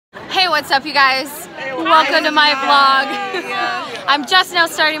what's up, you guys? Welcome to my vlog. I'm just now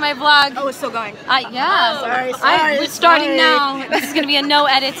starting my vlog. Oh, it's still going. Yeah. We're starting now. This is gonna be a no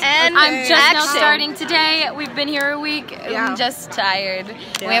edit. And I'm just now starting today. We've been here a week. Yeah. I'm just tired.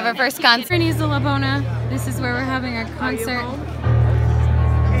 Yeah. We have our first concert in Isolabona. This is where we're having our concert.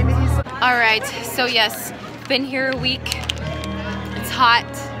 All right. So yes, been here a week. It's hot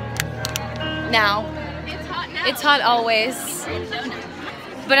now. It's hot always.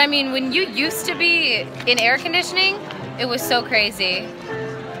 But I mean, when you used to be in air conditioning, it was so crazy.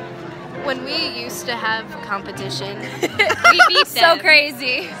 When we used to have competition, we beat them. So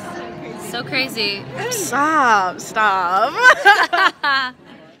crazy. So crazy. Stop.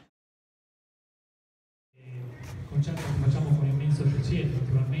 Concerto che facciamo con immenso piacere,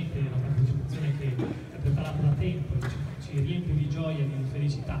 naturalmente è una partecipazione che è preparata da tempo, ci riempie di gioia e di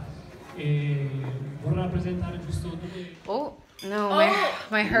felicità. E vorrà presentare giusto due... Oh, no,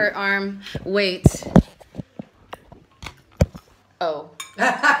 my hurt arm. Wait. Oh.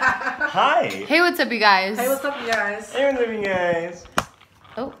 Hi. Hey, what's up, you guys? Hey, what's up, you guys? Hey, what's up, you guys?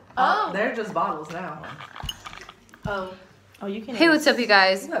 Oh. They're just bottles now. Oh, you can. Hey, what's up, you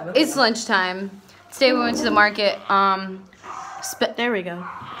guys? It's lunchtime. Today we went to the market. There we go.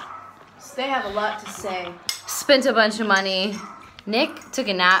 They have a lot to say. Spent a bunch of money. Nick took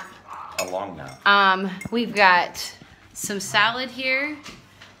a nap. A long nap. We've got some salad here,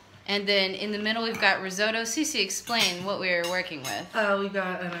 and then in the middle we've got risotto. Cece, explain what we're working with. We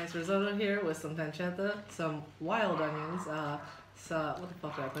got a nice risotto here with some pancetta, some wild onions. So what the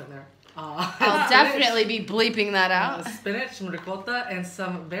fuck did I put in there? I'll definitely be bleeping that out. Spinach, ricotta, and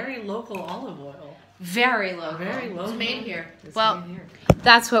some very local olive oil. Very local. Very local. It's made here. It's Well, made here.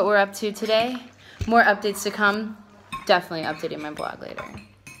 that's what we're up to today. More updates to come. Definitely updating my blog later.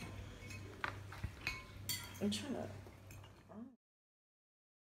 I'm trying to.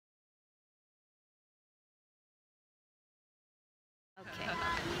 Okay.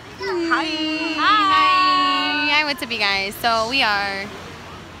 Hi, what's up, you guys? So we are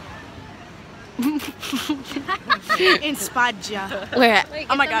In Spaggia. we're at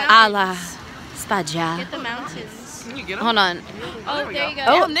Oh my god. Ala Spaggia. Get the mountains. Can you get them? Hold on. Oh, there you go.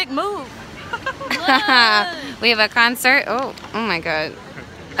 Oh. Nick, move. We have a concert. Oh my god.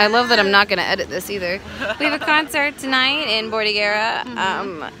 I love that I'm not gonna edit this either. We have a concert tonight in Bordighera.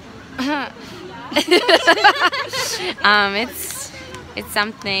 It's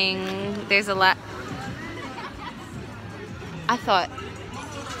something. There's a lot. I thought.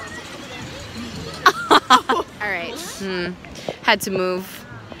 All right. Had to move.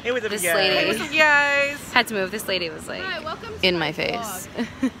 Hey, what's up, This you guys? lady. Hey, what's up, guys? Had to move. This lady was like in my face.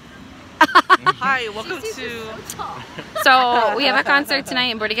 Hi, welcome to. So we have a concert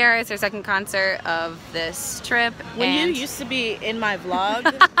tonight in Bordighera. It's our second concert of this trip. When you and used to be in my vlog,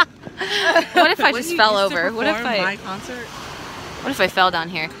 what if I just fell over? What if my concert? What if I fell down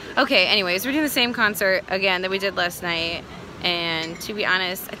here? Okay, anyways, we're doing the same concert again that we did last night. And to be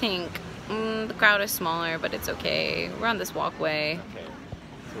honest, I think the crowd is smaller, but it's okay. We're on this walkway. Okay.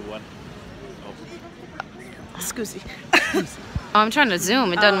 So what? Scusi. Oh, I'm trying to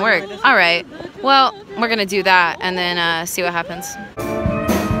zoom. It doesn't work. All right. Well, we're going to do that and then see what happens.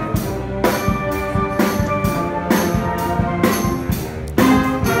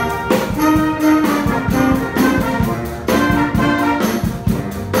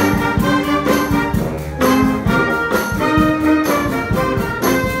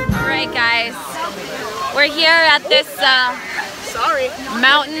 We're here at this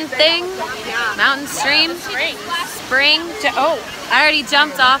mountain thing, mountain stream, spring. Oh, I already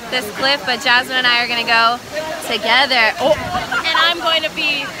jumped off this cliff, but Jasmine and I are gonna go together. Oh, And I'm going to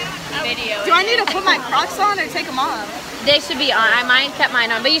be videoing. Do I need to put my Crocs on or take them off? they should be on. I kept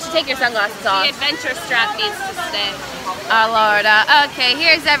mine on, but you should take your sunglasses off. The adventure strap needs to stay. Oh Lord. Okay,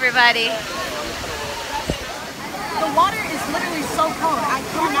 here's everybody. The water is literally so cold. I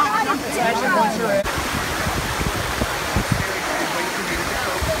cannot jump it.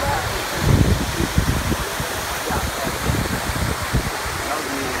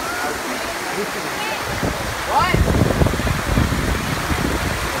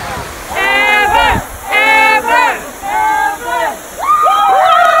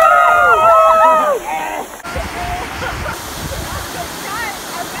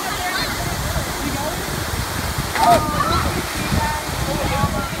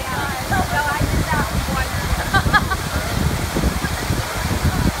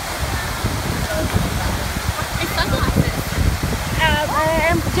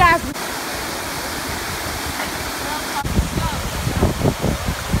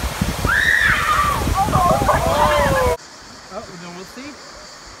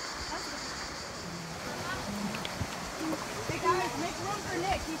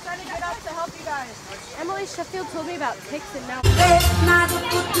 He's trying to get us to help you guys. Emily Sheffield told me about ticks and now.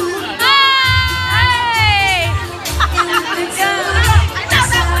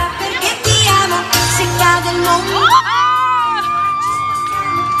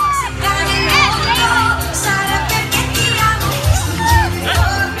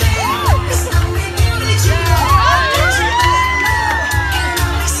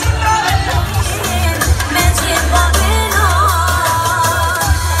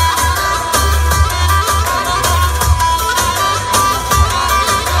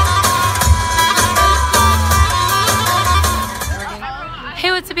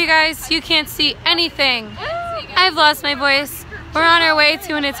 Hey, what's up, you guys? You can't see anything. I've lost my voice. We're on our way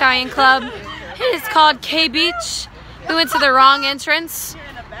to an Italian club. It is called K Beach. We went to the wrong entrance.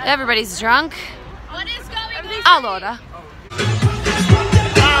 Everybody's drunk. What is going on? Allora.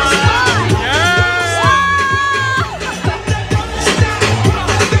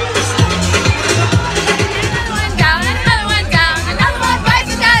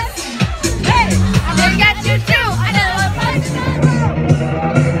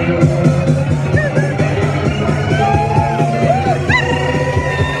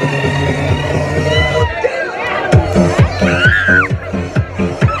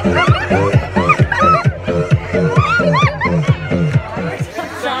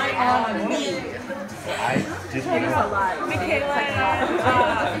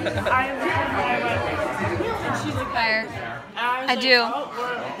 I do.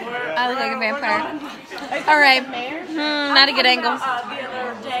 I look like a vampire. Alright. Not a good angle.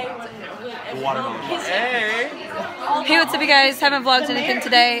 Hey, what's up, you guys? Haven't vlogged anything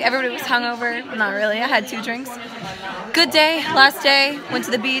today. Everybody was hungover. Not really. I had 2 drinks. Good day. Last day. Went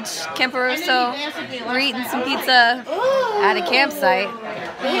to the beach. Camperoso. We're eating some pizza at a campsite.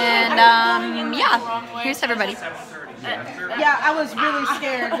 And, yeah. Here's everybody. Yeah, I was really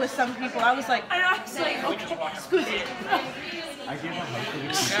scared with some people. I was like, okay, excuse me.